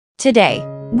Today,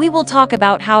 we will talk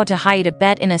about how to hide a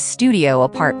bed in a studio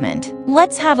apartment.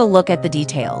 Let's have a look at the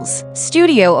details.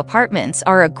 Studio apartments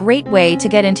are a great way to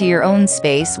get into your own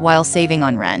space while saving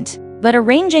on rent. But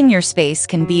arranging your space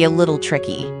can be a little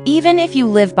tricky. Even if you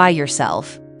live by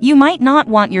yourself, you might not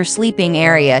want your sleeping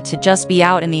area to just be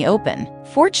out in the open.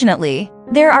 Fortunately,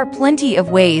 there are plenty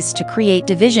of ways to create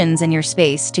divisions in your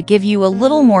space to give you a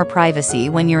little more privacy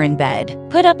when you're in bed.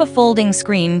 Put up a folding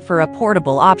screen for a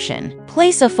portable option.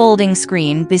 Place a folding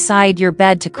screen beside your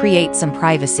bed to create some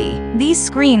privacy. These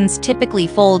screens typically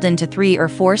fold into 3 or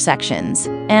 4 sections,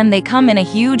 and they come in a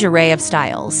huge array of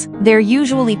styles. They're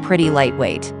usually pretty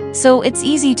lightweight, so it's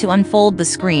easy to unfold the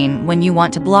screen when you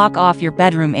want to block off your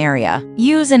bedroom area.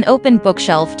 Use an open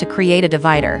bookshelf to create a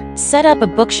divider. Set up a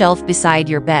bookshelf beside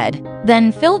your bed,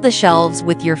 then fill the shelves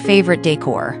with your favorite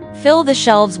decor. Fill the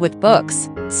shelves with books,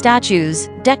 statues,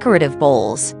 decorative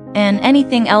bowls, and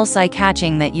anything else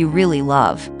eye-catching that you really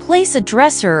love. Place a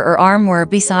dresser or armoire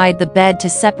beside the bed to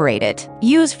separate it.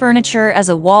 Use furniture as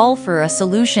a wall for a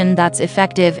solution that's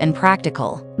effective and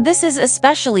practical. This is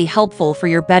especially helpful for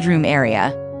your bedroom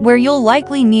area, where you'll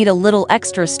likely need a little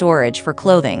extra storage for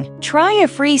clothing. Try a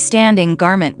freestanding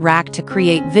garment rack to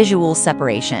create visual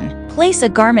separation. Place a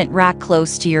garment rack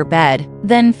close to your bed,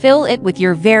 then fill it with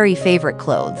your very favorite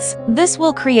clothes. This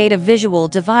will create a visual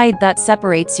divide that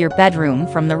separates your bedroom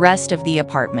from the rest of the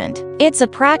apartment. It's a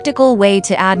practical way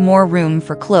to add more room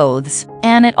for clothes,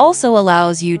 and it also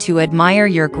allows you to admire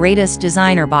your greatest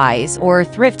designer buys or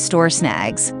thrift store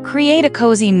snags. Create a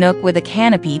cozy nook with a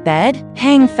canopy bed.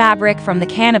 Hang fabric from the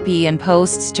canopy and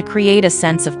posts to create a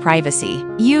sense of privacy.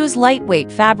 Use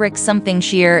lightweight fabric. Something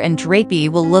sheer and drapey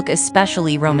will look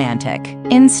especially romantic.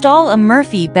 Install a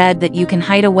Murphy bed that you can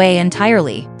hide away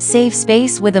entirely. Save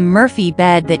space with a Murphy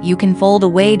bed that you can fold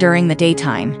away during the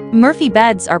daytime. Murphy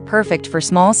beds are perfect for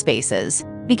small spaces,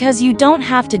 because you don't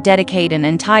have to dedicate an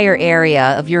entire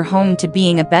area of your home to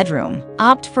being a bedroom.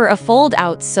 Opt for a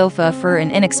fold-out sofa for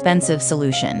an inexpensive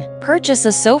solution. Purchase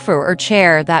a sofa or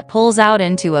chair that pulls out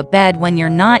into a bed when you're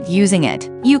not using it.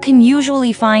 You can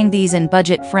usually find these in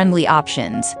budget-friendly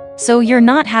options, so you're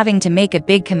not having to make a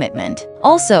big commitment.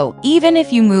 Also, even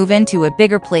if you move into a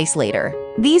bigger place later,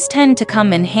 these tend to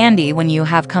come in handy when you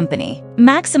have company.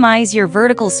 Maximize your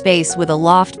vertical space with a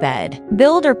loft bed.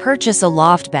 Build or purchase a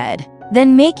loft bed,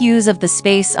 then make use of the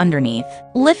space underneath.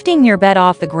 Lifting your bed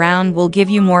off the ground will give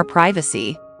you more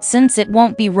privacy, since it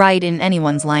won't be right in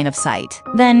anyone's line of sight.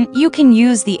 Then, you can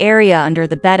use the area under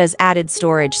the bed as added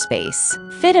storage space.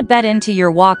 Fit a bed into your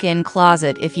walk-in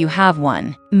closet if you have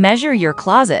one. Measure your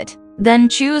closet, then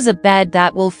choose a bed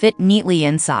that will fit neatly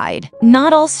inside.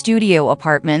 Not all studio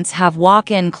apartments have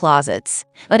walk-in closets,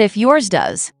 but if yours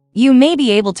does, you may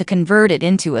be able to convert it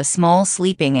into a small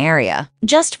sleeping area.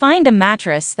 Just find a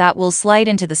mattress that will slide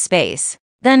into the space.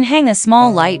 Then hang a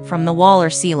small light from the wall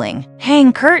or ceiling.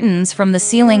 Hang curtains from the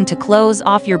ceiling to close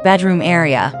off your bedroom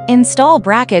area. Install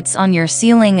brackets on your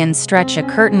ceiling and stretch a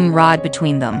curtain rod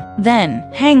between them. Then,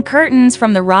 hang curtains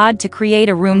from the rod to create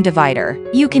a room divider.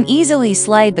 You can easily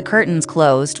slide the curtains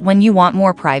closed when you want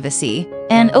more privacy,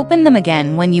 and open them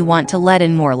again when you want to let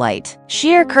in more light.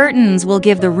 Sheer curtains will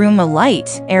give the room a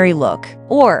light, airy look.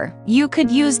 Or, you could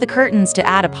use the curtains to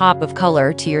add a pop of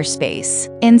color to your space.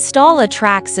 Install a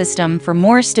track system for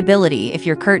more stability if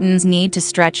your curtains need to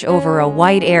stretch over a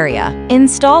wide area.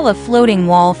 Install a floating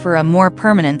wall for a more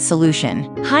permanent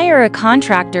solution. Hire a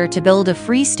contractor to build a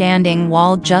freestanding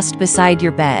wall just beside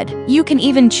your bed. You can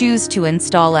even choose to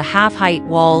install a half-height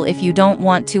wall if you don't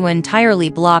want to entirely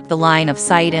block the line of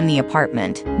sight in the apartment.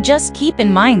 Just keep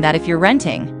in mind that if you're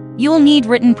renting, you'll need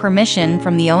written permission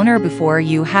from the owner before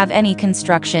you have any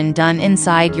construction done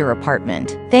inside your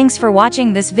apartment. Thanks for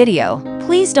watching this video.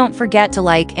 Please don't forget to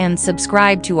like and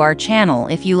subscribe to our channel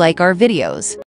if you like our videos.